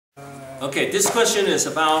Okay, this question is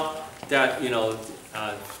about that,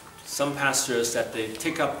 some pastors that they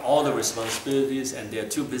take up all the responsibilities and they're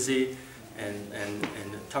too busy and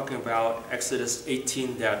talking about Exodus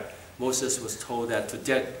 18 that Moses was told that to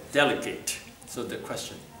delegate. So the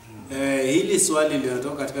question. Hili swali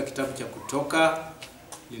linatoka katika kitabu cha Kutoka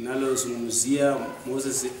linalozungumzia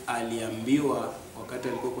Moses aliambiwa wakati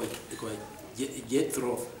alikuwa kwa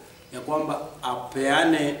Jethro ya kwamba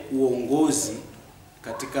apeane uongozi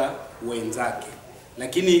katika wenzake.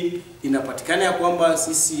 Lakini inapatikana ya kwamba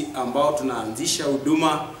sisi ambao tunaanzisha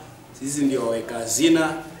huduma, sisi ndio waweka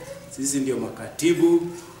hazina, sisi ndio makatibu,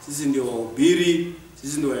 sisi ndio wahubiri,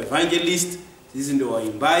 sisi ndio evangelist, sisi ndio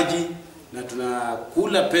waimbaji na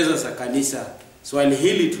tunakula pesa za kanisa. Swali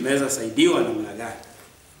hili tunaweza saidiwa namna gani?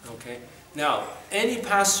 Okay. Now, any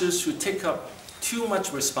pastors who take up too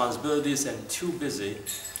much responsibilities and too busy,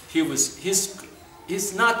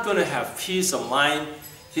 he's not going to have peace of mind.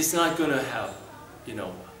 He's not going to have,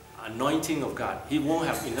 anointing of God. He won't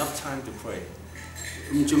have enough time to pray.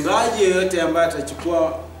 Mchungaji yote ambaye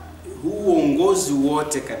atachukua huu uongozi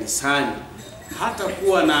wote kanisani hata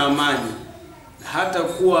kuwa na amani, hata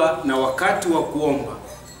kuwa na wakati wa kuomba.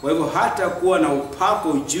 Kwa hivyo hata kuwa na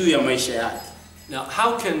upako juu ya maisha yake. Now,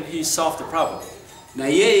 how can he solve the problem? Na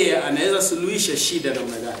yeye anaweza suluhisha shida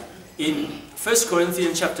namna gani? In 1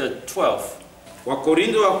 Corinthians chapter 12,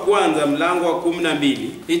 Wakorintho wa kwanza mlango wa 12,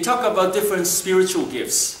 he talk about different spiritual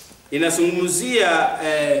gifts. Inazungumzia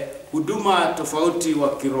huduma tofauti wa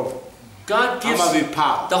kiroho. God gives,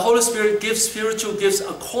 the Holy Spirit gives spiritual gifts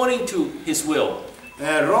according to his will.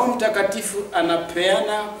 Roho Mtakatifu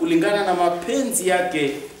anapeana kulingana na mapenzi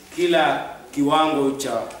yake kila kiwango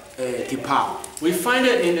cha kipawa. We find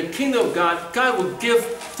it in the kingdom of God. God will give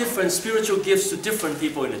different spiritual gifts to different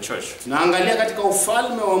people in the church. Naangalia katika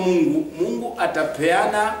ufalme wa Mungu, Mungu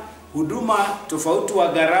atapeana huduma tofauti wa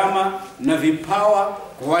gharama na vipawa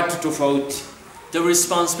kwa watu tofauti. The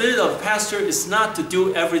responsibility of the pastor is not to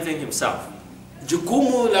do everything himself.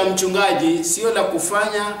 Jukumu la mchungaji sio la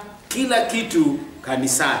kufanya kila kitu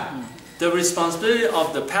kanisani. The responsibility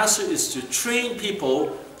of the pastor is to train people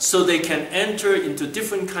so they can enter into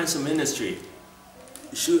different kinds of ministry.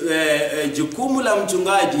 Jukumu la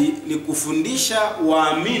mchungaji ni kufundisha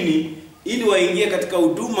waamini ili waingie katika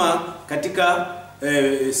huduma katika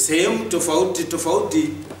sehemu tofauti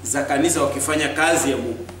za kanisa wakifanya kazi ya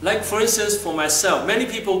Mungu. Like for instance, for myself, many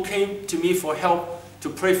people came to me for help to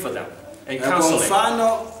pray for them and counseling. Kwa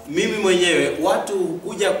mfano mimi mwenyewe watu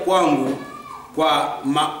hukuja kwangu kwa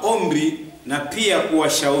maombi na pia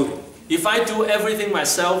kuwashauri. If I do everything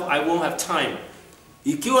myself, I won't have time.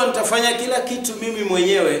 Ikiwa nitafanya kila kitu mimi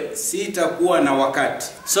mwenyewe, sitakuwa na wakati.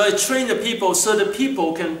 So I train the people so the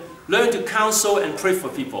people can learn to counsel and pray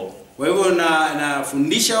for people. Kwa hivyo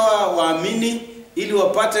nafundisha waamini ili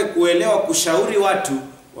wapate kuelewa kushauri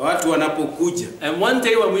watu wanapokuja. And one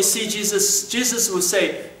day when we see Jesus will say,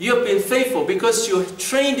 "You have been faithful because you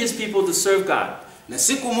trained these people to serve God." Na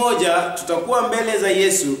siku moja tutakuwa mbele za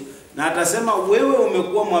Yesu na atasema wewe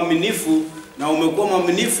umekuwa mwaminifu na umekuwa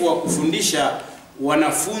mwaminifu wa kufundisha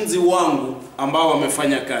wanafunzi wangu ambao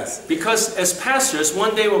wamefanya kazi. Because as pastors,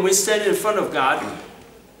 one day when we stand in front of God,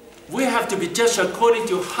 we have to be judged according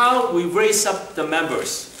to how we raise up the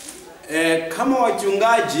members. Kama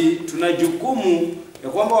wachungaji tuna jukumu ya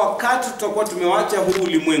kwamba wakati tutakuwa tumewacha huu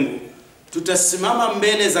ulimwengu, tutasimama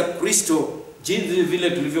mbele za Kristo jinsi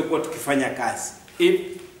vile tulivyokuwa tukifanya kazi.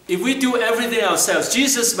 If we do everything ourselves,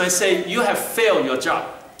 Jesus might say, "You have failed your job."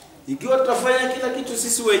 Ikiwa tutafanya kila kitu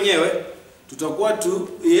sisi wenyewe, tutakuwa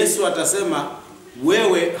Yesu atasema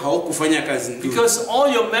wewe haukufanya kazi nzuri. Because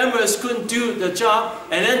all your members couldn't do the job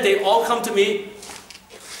and then they all come to me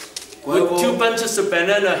with 2 bunches of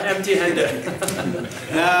banana empty-handed.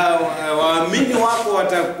 Waamini wako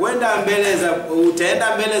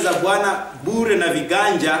utaenda mbele za Bwana bure na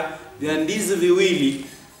viganja vya ndizi viwili.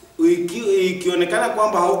 Ikionekana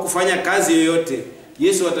kwamba haukufanya kazi yoyote,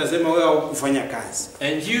 Yesu atasema wewe haukufanya kazi.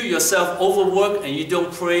 And you yourself overwork and you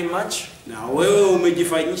don't pray much. Na wewe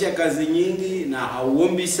umejifanyisha kazi nyingi na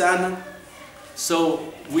hauombi sana. So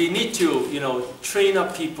we need to, train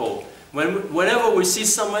up people. Whenever we see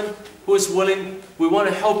someone who is willing, we want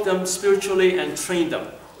to help them spiritually and train them.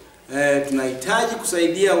 Tunahitaji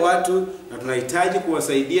kusaidia watu na tunahitaji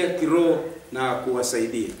kuwasaidia kiroho na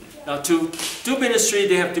kuwasaidia. Now to do ministry,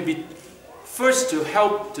 they have to be first to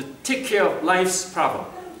help to take care of life's problem.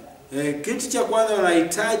 Kitu cha kwanza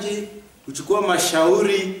wanahitaji kuchukua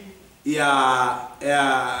mashauri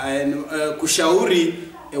kushauri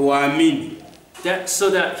waamini. So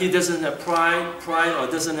that he doesn't have pride or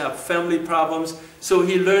doesn't have family problems. So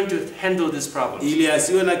he learned to handle this problem. Ili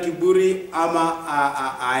asiwe na kiburi ama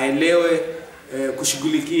aelewe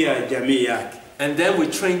kushughulikia jamii yake. And then we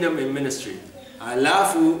train them in ministry.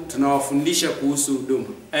 Alafu tunawafundisha kuhusu huduma.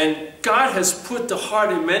 And God has put the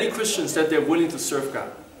heart in many Christians that they're willing to serve God.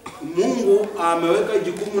 Mungu ameweka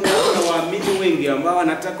jukumu na waamini wengi ambao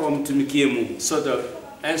wanataka wamtumikie Mungu. So the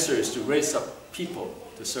answer is to raise up people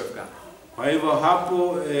to serve God. Kwa hivyo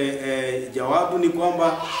hapo jawabu ni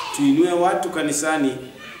kwamba tuinue watu kanisani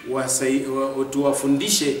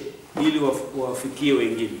tuwafundishe ili wafikie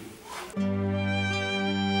wengine.